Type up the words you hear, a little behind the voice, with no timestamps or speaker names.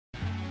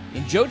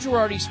In Joe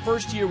Girardi's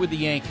first year with the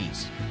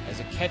Yankees, as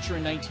a catcher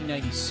in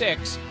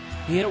 1996,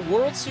 he hit a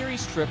World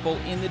Series triple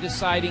in the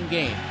deciding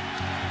game.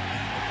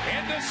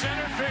 Into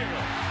center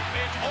field.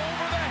 It's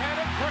over the head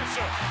of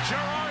Grissom.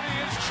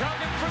 Girardi is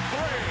chugging for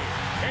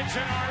three. It's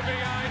an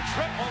RBI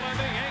triple, and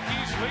the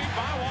Yankees lead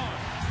by one.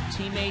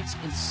 Teammates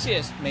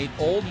insist made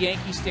old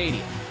Yankee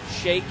Stadium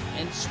shake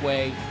and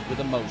sway with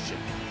emotion.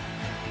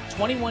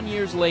 21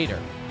 years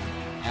later,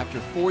 after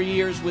 4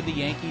 years with the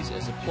Yankees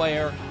as a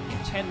player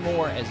and 10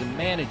 more as a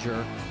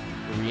manager,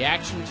 the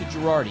reaction to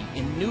Girardi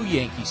in new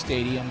Yankee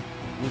Stadium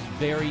was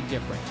very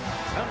different.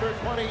 Number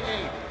 28,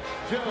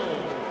 Joe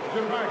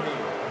Girardi.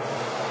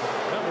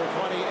 Number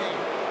 28.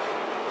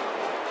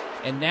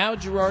 And now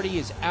Girardi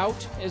is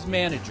out as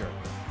manager,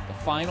 the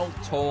final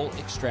toll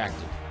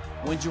extracted.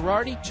 When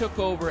Girardi took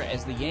over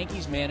as the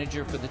Yankees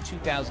manager for the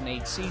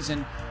 2008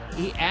 season,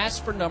 he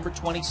asked for number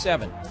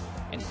 27,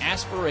 an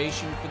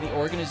aspiration for the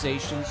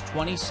organization's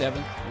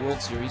 27th World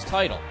Series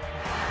title.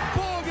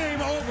 Ball game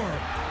over.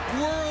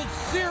 World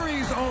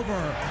Series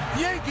over.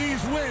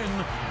 Yankees win.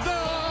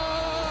 The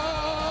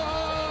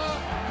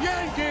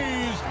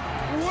Yankees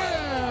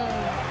win.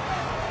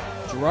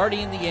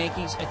 Girardi and the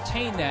Yankees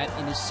attained that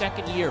in his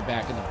second year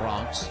back in the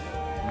Bronx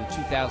in the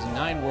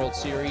 2009 World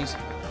Series,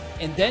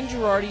 and then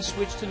Girardi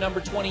switched to number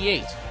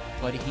 28,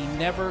 but he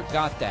never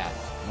got that.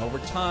 And over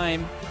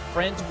time,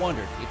 friends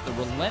wondered if the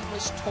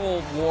relentless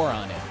toll wore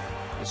on him,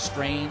 the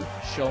strain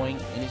showing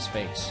in his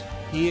face.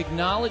 He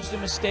acknowledged a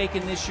mistake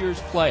in this year's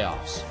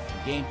playoffs,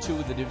 Game 2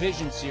 of the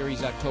Division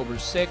Series October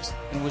 6th,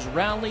 and was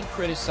roundly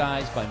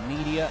criticized by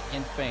media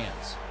and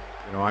fans.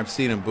 You know, I've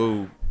seen him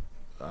boo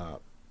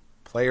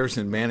players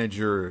and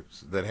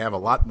managers that have a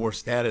lot more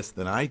status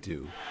than I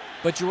do.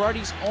 But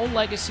Girardi's own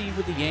legacy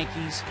with the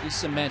Yankees is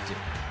cemented.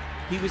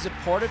 He was a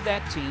part of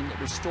that team that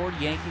restored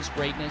Yankees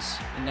greatness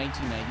in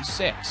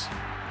 1996.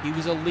 He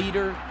was a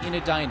leader in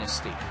a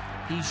dynasty.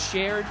 He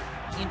shared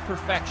in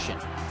perfection.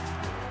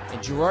 And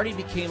Girardi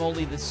became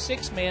only the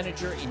 6th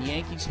manager in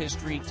Yankees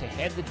history to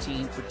head the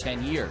team for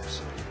 10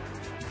 years.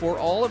 For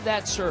all of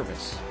that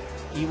service,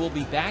 he will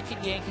be back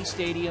at Yankee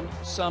Stadium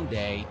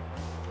someday,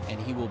 and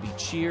he will be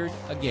cheered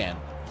again.